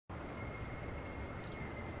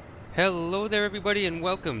Hello there everybody and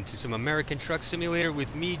welcome to some American Truck Simulator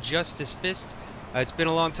with me, Justice Fist. It's been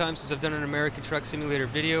a long time since I've done an American Truck Simulator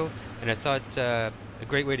video, and I thought a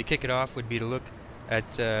great way to kick it off would be to look at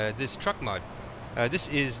this truck mod. This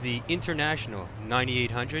is the International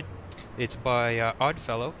 9800. It's by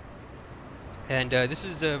Oddfellow, and this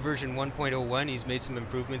is version 1.01. He's made some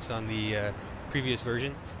improvements on the previous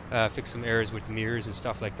version, fixed some errors with the mirrors and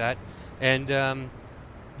stuff like that. And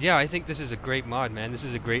yeah, I think this is a great mod, man. This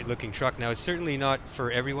is a great looking truck. Now, it's certainly not for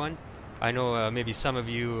everyone. I know maybe some of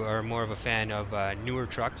you are more of a fan of newer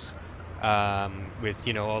trucks with,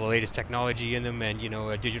 you know, all the latest technology in them and, you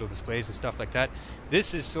know, digital displays and stuff like that.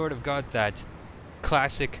 This has sort of got that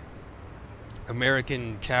classic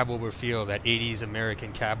American cab-over feel, that 80s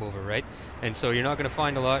American cab-over, right? And so you're not going to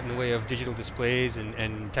find a lot in the way of digital displays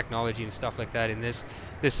and technology and stuff like that in this.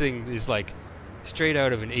 This thing is like straight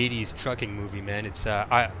out of an 80s trucking movie, man. It's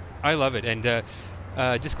I love it. And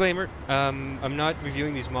disclaimer, I'm not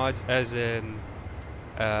reviewing these mods as a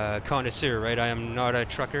connoisseur, right? I am not a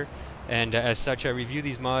trucker, and as such I review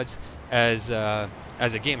these mods as a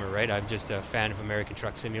gamer, right? I'm just a fan of American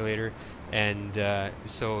Truck Simulator, and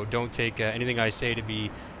so don't take anything I say to be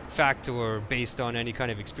fact or based on any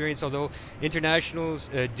kind of experience, although internationals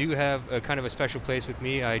do have a kind of a special place with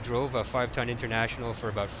me. I drove a 5-ton international for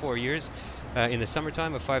about 4 years in the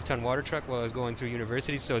summertime, a 5-ton water truck while I was going through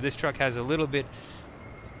university, so this truck has a little bit,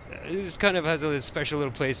 this kind of has a special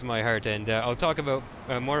little place in my heart, and I'll talk about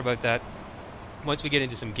more about that once we get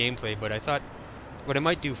into some gameplay. But I thought what I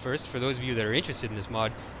might do first, for those of you that are interested in this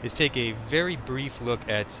mod, is take a very brief look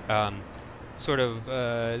at sort of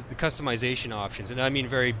the customization options, and I mean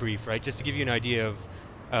very brief, right? Just to give you an idea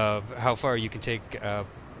of how far you can take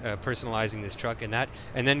personalizing this truck and that,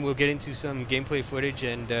 and then we'll get into some gameplay footage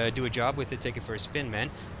and do a job with it, take it for a spin,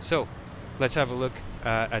 man. So let's have a look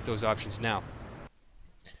at those options now.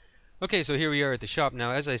 Okay, so here we are at the shop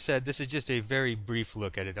now. As I said, this is just a very brief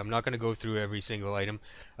look at it. I'm not going to go through every single item.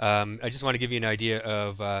 I just want to give you an idea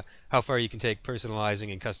of how far you can take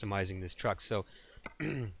personalizing and customizing this truck. So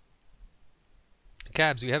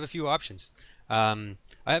cabs, we have a few options. I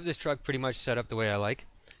have this truck pretty much set up the way I like.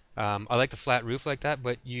 I like the flat roof like that,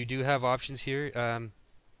 but you do have options here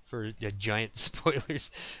for giant spoilers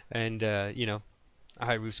and you know, a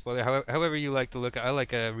high roof spoiler. However you like the look. I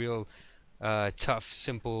like a real tough,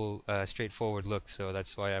 simple, straightforward look, so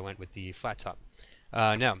that's why I went with the flat top.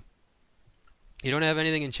 Now, you don't have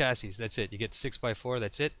anything in chassis. That's it. You get 6x4.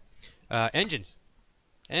 That's it. Engines.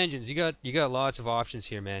 You got lots of options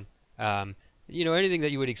here, man. You know, anything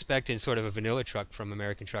that you would expect in sort of a vanilla truck from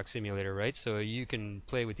American Truck Simulator, right? So you can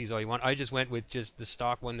play with these all you want. I just went with just the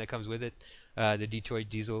stock one that comes with it, the Detroit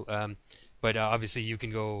diesel. But obviously you can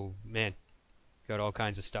go, man, got all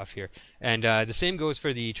kinds of stuff here. And the same goes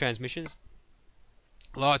for the transmissions.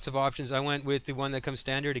 Lots of options. I went with the one that comes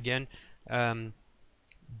standard again.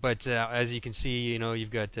 But as you can see, you know,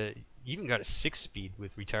 you've got even got a 6-speed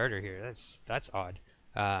with retarder here. That's odd.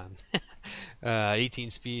 18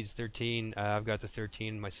 speeds, 13. I've got the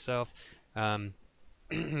 13 myself.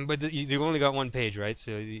 But you've only got one page, right?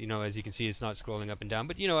 So you know, as you can see, it's not scrolling up and down.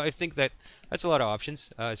 But you know, I think that's a lot of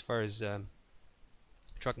options as far as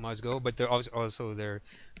truck mods go. But there also there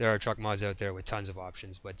are truck mods out there with tons of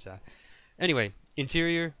options. But anyway,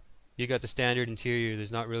 interior, you got the standard interior.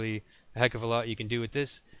 There's not really a heck of a lot you can do with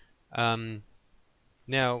this.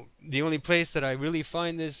 Now, the only place that I really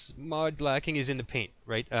find this mod lacking is in the paint,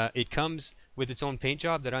 right? It comes with its own paint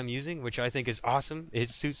job that I'm using, which I think is awesome. It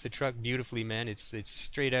suits the truck beautifully, man. It's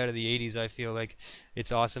straight out of the 80s, I feel like.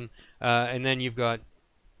 It's awesome. And then you've got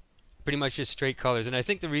pretty much just straight colors. And I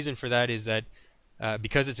think the reason for that is that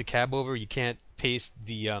because it's a cab over, you can't paste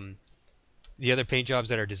the other paint jobs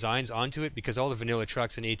that are designs onto it, because all the vanilla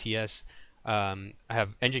trucks and ATS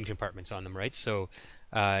have engine compartments on them, right? So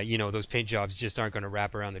you know, those paint jobs just aren't going to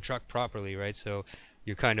wrap around the truck properly, right? So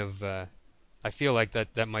you're kind of I feel like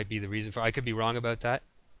that might be the reason for. I could be wrong about that,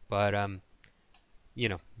 but you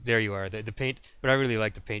know, there you are, the paint. But I really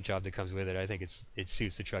like the paint job that comes with it. I think it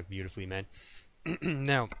suits the truck beautifully, man.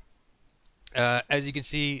 Now, as you can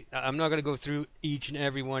see, I'm not going to go through each and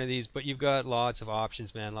every one of these, but you've got lots of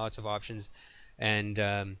options, man. Lots of options, and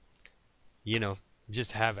you know,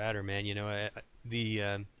 just have at her, man. You know,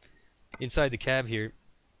 the inside the cab here,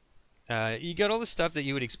 you got all the stuff that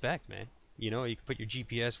you would expect, man. You know, you can put your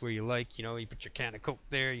GPS where you like. You know, you put your can of Coke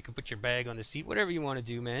there. You can put your bag on the seat. Whatever you want to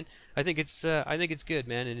do, man. I think it's good,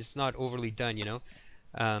 man, and it's not overly done. You know.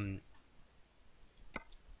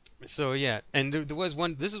 So yeah, and there was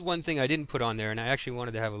one. This is one thing I didn't put on there, and I actually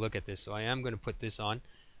wanted to have a look at this, so I am going to put this on.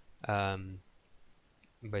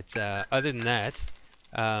 But other than that,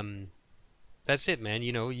 that's it, man.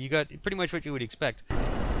 You know, you got pretty much what you would expect.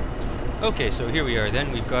 Okay, so here we are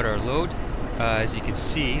then. We've got our load. As you can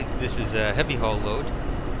see, this is a heavy haul load.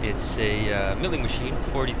 It's a milling machine,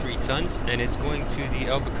 43 tons, and it's going to the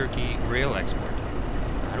Albuquerque Rail Export.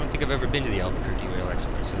 I don't think I've ever been to the Albuquerque Rail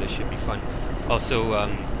Export, so this should be fun. Also,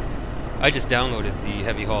 I just downloaded the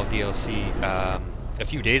heavy haul DLC a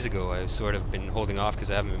few days ago. I've sort of been holding off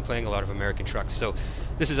because I haven't been playing a lot of American trucks. So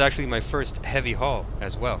this is actually my first heavy haul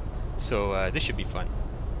as well. So this should be fun.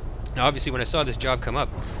 Now, obviously, when I saw this job come up,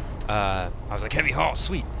 I was like, heavy haul,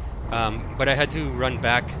 sweet. But I had to run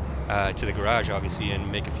back to the garage, obviously,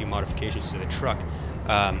 and make a few modifications to the truck.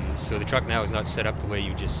 So the truck now is not set up the way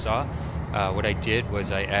you just saw. What I did was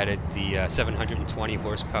I added the 720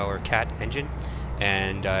 horsepower CAT engine,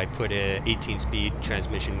 and I put a 18-speed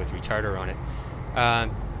transmission with retarder on it.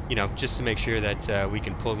 You know, just to make sure that we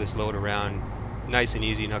can pull this load around nice and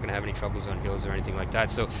easy, not going to have any troubles on hills or anything like that.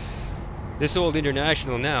 So this old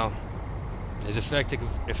International now is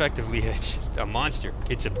effectively just a monster.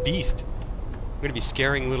 It's a beast. I'm going to be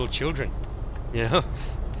scaring little children, you know?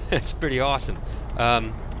 It's pretty awesome.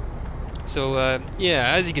 Yeah,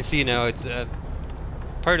 as you can see now, it's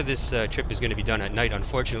part of this trip is going to be done at night.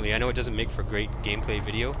 Unfortunately, I know it doesn't make for great gameplay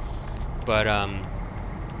video, but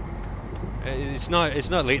it's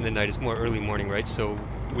not late in the night. It's more early morning, right? So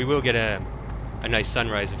we will get a nice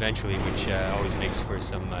sunrise eventually, which always makes for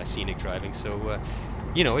some scenic driving. So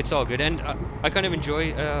you know, it's all good, and I kind of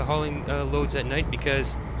enjoy hauling loads at night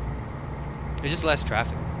because there's just less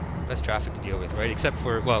traffic to deal with, right? Except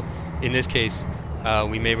for, well, in this case,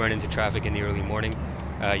 we may run into traffic in the early morning.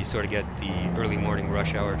 You sort of get the early morning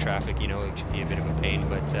rush hour traffic, you know, it should be a bit of a pain,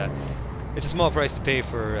 but it's a small price to pay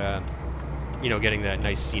for, you know, getting that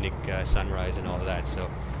nice scenic sunrise and all of that,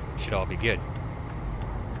 so it should all be good.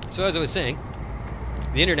 So as I was saying,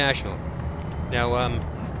 the International. Now,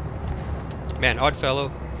 man,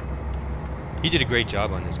 Oddfellow, he did a great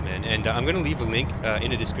job on this, man, and I'm going to leave a link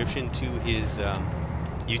in the description to his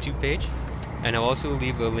YouTube page, and I'll also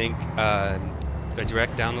leave a link, a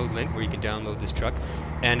direct download link where you can download this truck,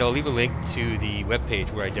 and I'll leave a link to the web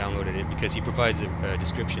page where I downloaded it because he provides a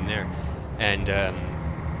description there. And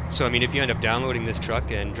so I mean, if you end up downloading this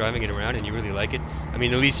truck and driving it around and you really like it, I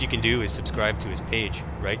mean, the least you can do is subscribe to his page,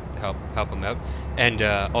 right, to help him out. And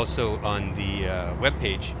also on the web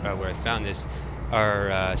page where I found this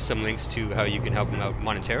are some links to how you can help him out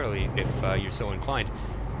monetarily if you're so inclined.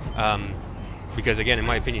 Because again, in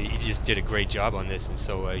my opinion, he just did a great job on this, and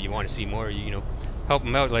so you want to see more, you know, help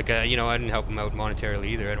him out. Like, you know, I didn't help him out monetarily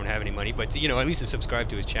either. I don't have any money, but, you know, at least subscribe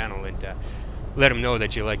to his channel and let him know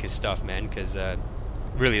that you like his stuff, man, because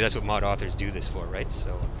really that's what mod authors do this for, right?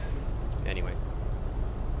 So anyway,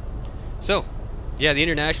 so yeah, the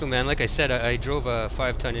International, man, like I said, I drove a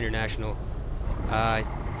 5-ton International. I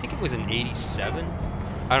think it was an 87.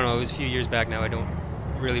 I don't know, it was a few years back now, I don't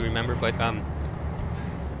really remember, but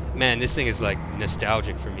man, this thing is like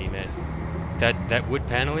nostalgic for me, man. That wood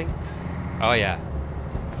paneling, oh yeah,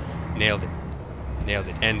 nailed it.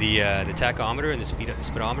 And the tachometer and the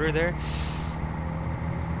speedometer there,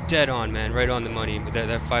 dead on, man, right on the money.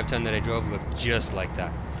 That 5-ton that I drove looked just like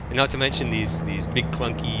that. And not to mention these big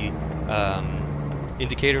clunky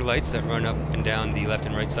indicator lights that run up and down the left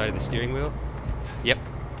and right side of the steering wheel. Yep,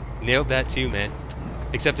 nailed that too, man.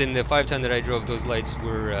 Except in the 5-ton that I drove, those lights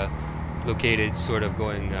were located sort of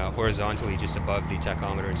going horizontally just above the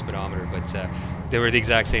tachometer and speedometer, but they were the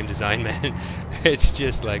exact same design, man. It's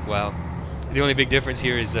just like, wow. The only big difference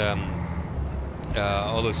here is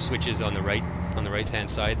all those switches on the right hand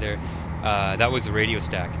side there. That was the radio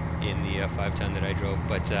stack in the 5-ton that I drove,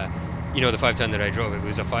 but you know, the 5-ton that I drove, it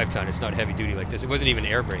was a 5-ton. It's not heavy duty like this. It wasn't even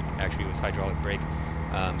air brake, actually. It was hydraulic brake.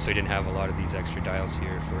 So I didn't have a lot of these extra dials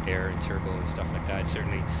here for air and turbo and stuff like that. It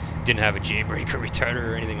certainly didn't have a J brake or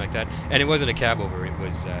retarder or anything like that. And it wasn't a cab over. It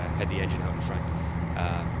was had the engine out in front,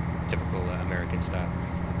 typical American style.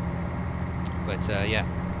 But yeah,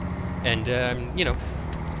 and you know,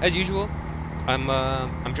 as usual,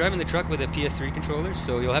 I'm driving the truck with a PS3 controller,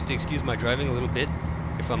 so you'll have to excuse my driving a little bit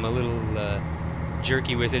if I'm a little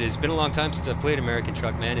jerky with it. It's been a long time since I've played American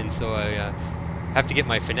truck, man, and so I have to get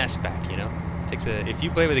my finesse back, you know. If you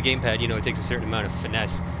play with a gamepad, you know, it takes a certain amount of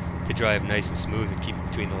finesse to drive nice and smooth and keep it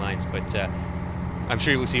between the lines, but I'm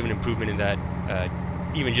sure you'll see an improvement in that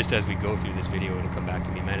even just as we go through this video. It'll come back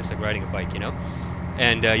to me, man. It's like riding a bike, you know.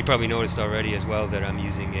 And you probably noticed already as well that I'm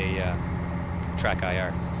using a track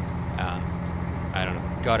IR. I don't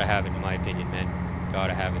know, gotta have it in my opinion, man.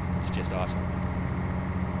 Gotta have it. It's just awesome.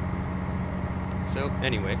 So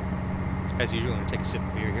anyway, as usual, I'm gonna take a sip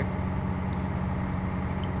of beer here.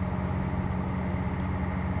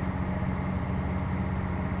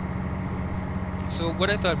 So what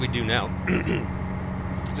I thought we'd do now,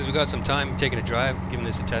 since we got some time taking a drive, giving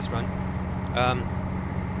this a test run,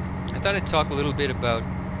 I thought I'd talk a little bit about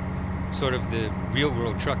sort of the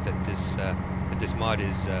real-world truck that this mod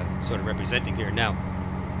is sort of representing here. Now,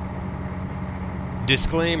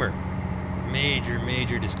 disclaimer,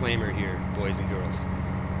 major disclaimer here, boys and girls.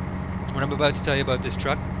 What I'm about to tell you about this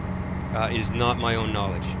truck is not my own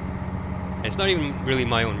knowledge. And it's not even really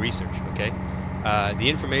my own research, okay? The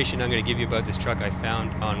information I'm going to give you about this truck I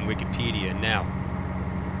found on Wikipedia. Now,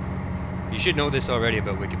 you should know this already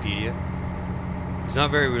about Wikipedia. It's not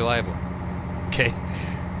very reliable, okay?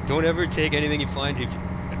 Don't ever take anything you find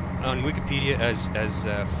on Wikipedia as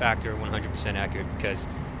fact or 100% accurate, because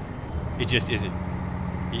it just isn't.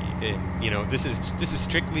 You know, this is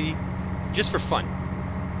strictly just for fun.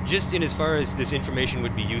 Just in as far as this information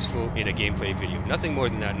would be useful in a gameplay video. Nothing more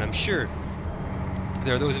than that. And I'm sure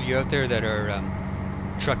there are those of you out there that are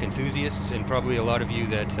truck enthusiasts, and probably a lot of you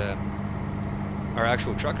that are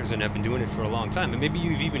actual truckers and have been doing it for a long time. And maybe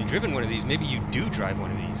you've even driven one of these. Maybe you do drive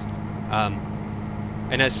one of these.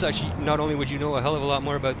 And as such, not only would you know a hell of a lot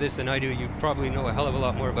more about this than I do, you probably know a hell of a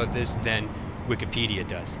lot more about this than Wikipedia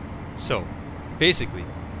does. So, basically,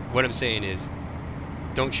 what I'm saying is,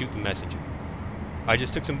 don't shoot the messenger. I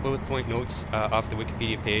just took some bullet point notes off the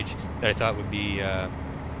Wikipedia page that I thought would be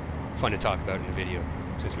fun to talk about in the video,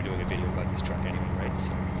 since we're doing a video about this truck anyway, right?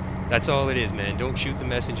 So, that's all it is, man. Don't shoot the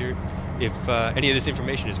messenger. If any of this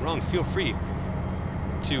information is wrong, feel free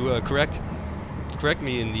to correct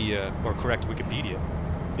me in the or correct Wikipedia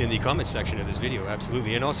in the comments section of this video.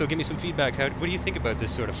 Absolutely. And also give me some feedback. What do you think about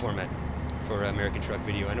this sort of format for American Truck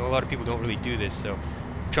Video? I know a lot of people don't really do this, so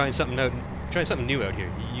I'm trying something new out here.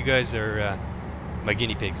 You guys are my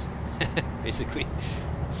guinea pigs, basically.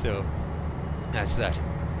 So that's that.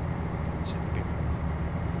 Should be good.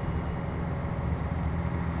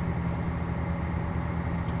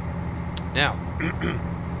 Now,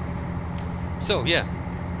 so yeah,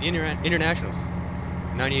 the International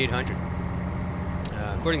 9800.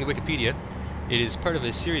 According to Wikipedia, it is part of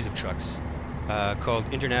a series of trucks called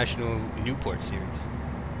International Newport Series.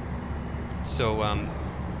 So,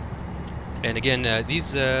 and again,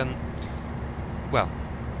 these, well,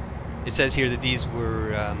 it says here that these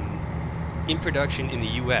were in production in the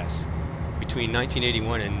U.S. between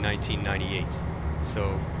 1981 and 1998.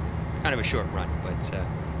 So, kind of a short run, but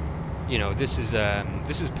you know, this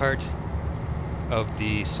is part of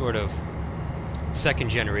the sort of second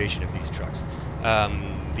generation of these trucks.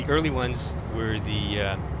 The early ones were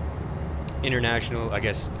the International, I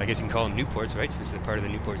guess you can call them Newports, right? Since they're part of the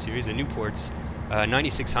Newport series. The Newports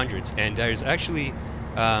 9600s, and there's actually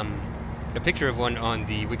a picture of one on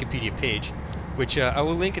the Wikipedia page, which I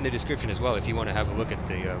will link in the description as well if you want to have a look at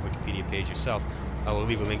the Wikipedia page yourself. I will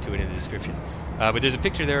leave a link to it in the description. But there's a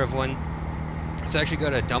picture there of one. It's actually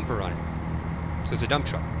got a dumper on it, so it's a dump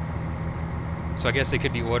truck. So I guess they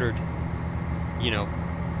could be ordered, you know,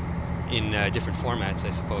 in different formats,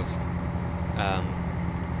 I suppose.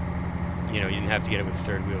 You know, you didn't have to get it with a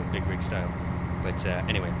third wheel, big rig style. But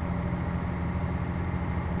anyway.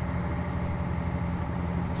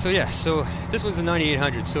 So yeah, so this one's a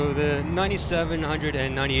 9800. So the 9700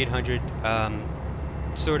 and 9800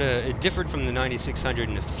 sort of differed from the 9600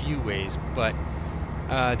 in a few ways, but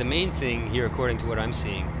the main thing here, according to what I'm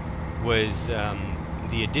seeing, was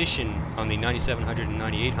the addition on the 9700 and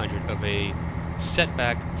 9800 of a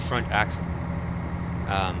setback front axle.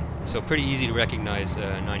 So pretty easy to recognize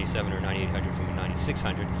 97 or 9800 from a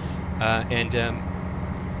 9600. And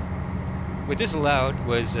what this allowed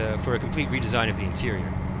was for a complete redesign of the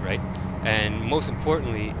interior, right? And most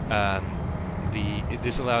importantly,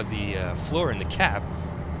 this allowed the floor in the cab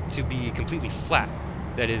to be completely flat.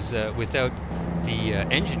 That is, without the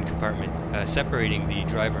engine compartment separating the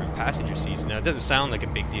driver and passenger seats. Now, it doesn't sound like a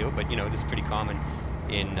big deal, but you know, this is pretty common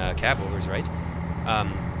in cab overs, right?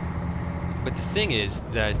 But the thing is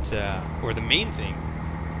that, or the main thing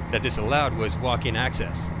that this allowed was walk-in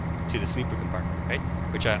access to the sleeper compartment, right?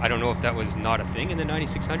 Which I don't know if that was not a thing in the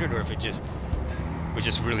 9600, or if it just was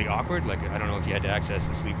just really awkward. Like, I don't know if you had to access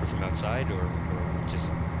the sleeper from outside, or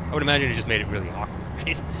just, I would imagine it just made it really awkward,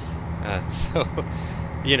 right? So,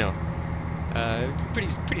 you know,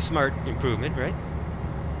 pretty smart improvement, right?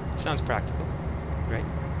 Sounds practical, right?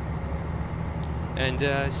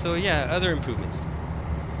 And so yeah, other improvements.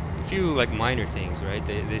 A few like minor things, right?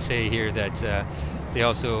 They say here that they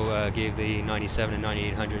also gave the 97 and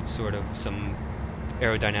 9800 sort of some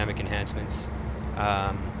aerodynamic enhancements,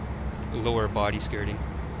 lower body skirting,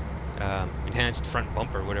 enhanced front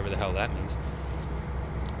bumper, whatever the hell that means.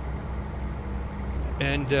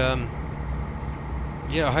 And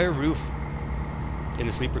yeah, a higher roof in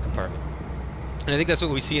the sleeper compartment. And I think that's what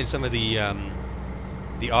we see in some of the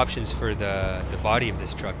options for the body of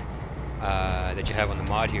this truck that you have on the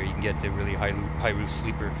mod here. You can get the really high roof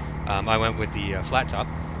sleeper. I went with the flat top,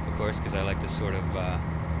 of course, because I like this sort of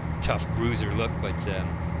tough bruiser look. But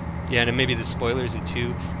yeah, and then maybe the spoilers and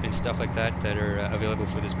two and stuff like that that are available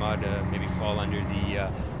for this mod maybe fall under the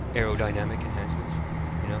aerodynamic enhancements.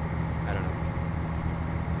 You know, I don't know.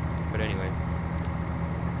 But anyway,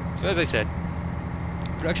 so as I said,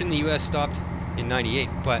 production in the U.S. stopped in '98,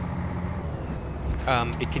 but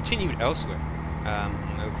it continued elsewhere.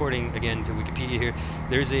 According again to Wikipedia here,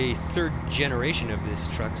 there's a third generation of this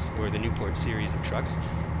trucks, or the Newport series of trucks,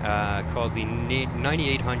 called the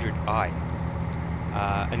 9800i,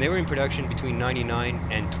 and they were in production between '99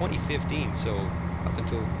 and 2015, so up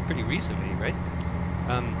until pretty recently, right?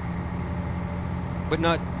 But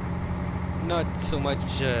not so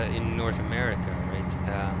much in North America, right?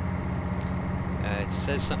 It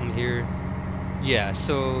says something here. Yeah,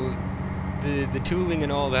 so the tooling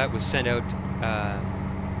and all that was sent out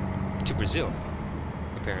to Brazil,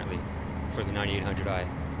 apparently, for the 9800i,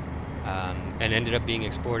 and ended up being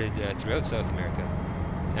exported throughout South America.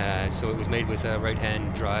 So it was made with a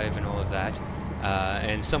right-hand drive and all of that,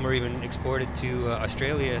 and some were even exported to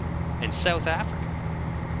Australia and South Africa.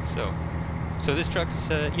 So this truck's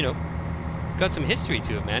you know, got some history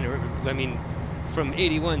to it, man. I mean, from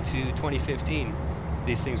 '81 to 2015,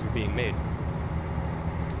 these things were being made.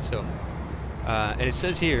 So, and it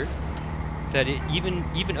says here that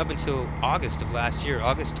even up until August of last year,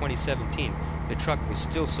 August 2017, the truck was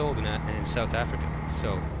still sold in South Africa.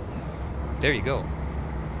 So, there you go.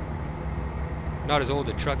 Not as old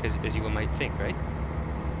a truck as you might think, right?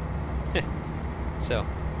 So,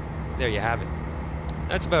 there you have it.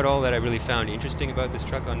 That's about all that I really found interesting about this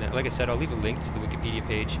truck. On that, like I said, I'll leave a link to the Wikipedia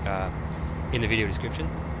page in the video description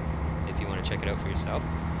if you want to check it out for yourself.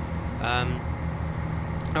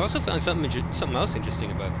 I also found something else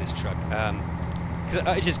interesting about this truck, because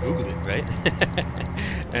I just Googled it, right?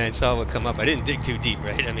 And saw what come up. I didn't dig too deep,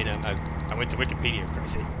 right? I mean, I went to Wikipedia, for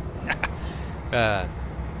Christ's sake.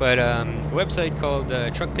 But a website called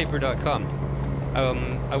truckpaper.com.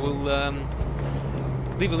 I will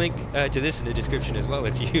leave a link to this in the description as well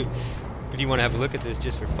if you want to have a look at this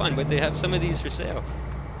just for fun. But they have some of these for sale.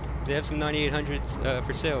 They have some 9800s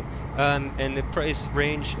for sale, and the price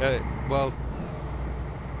range, well,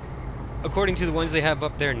 according to the ones they have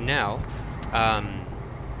up there now,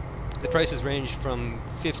 the prices range from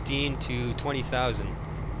 15 to 20,000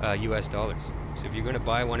 US dollars. So if you're going to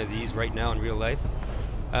buy one of these right now in real life,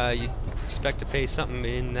 you expect to pay something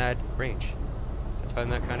in that range. I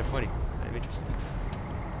find that kind of funny, kind of interesting.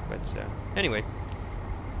 But anyway,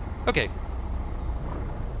 okay.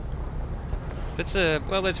 That's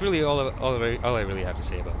well, that's really all I really have to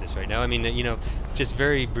say about this right now. I mean, you know, just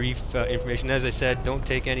very brief information. As I said, don't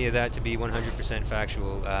take any of that to be 100%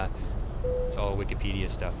 factual. It's all Wikipedia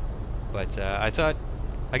stuff. But I thought,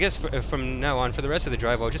 I guess from now on, for the rest of the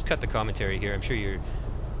drive, I'll just cut the commentary here. I'm sure you're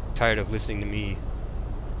tired of listening to me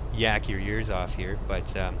yak your ears off here.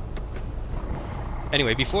 But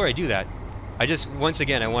anyway, before I do that, I just, once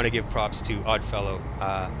again, I want to give props to Oddfellow,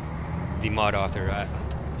 the mod author.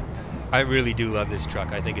 I really do love this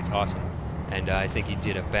truck. I think it's awesome, and I think he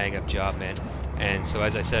did a bang-up job, man. And so,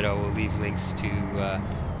 as I said, I will leave links to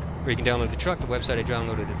where you can download the truck, the website I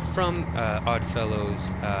downloaded it from, Oddfellow's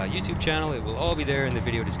YouTube channel. It will all be there in the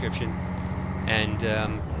video description. And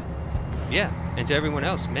yeah, and to everyone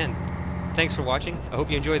else, man, thanks for watching. I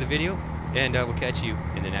hope you enjoyed the video, and we'll catch you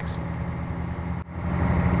in the next one.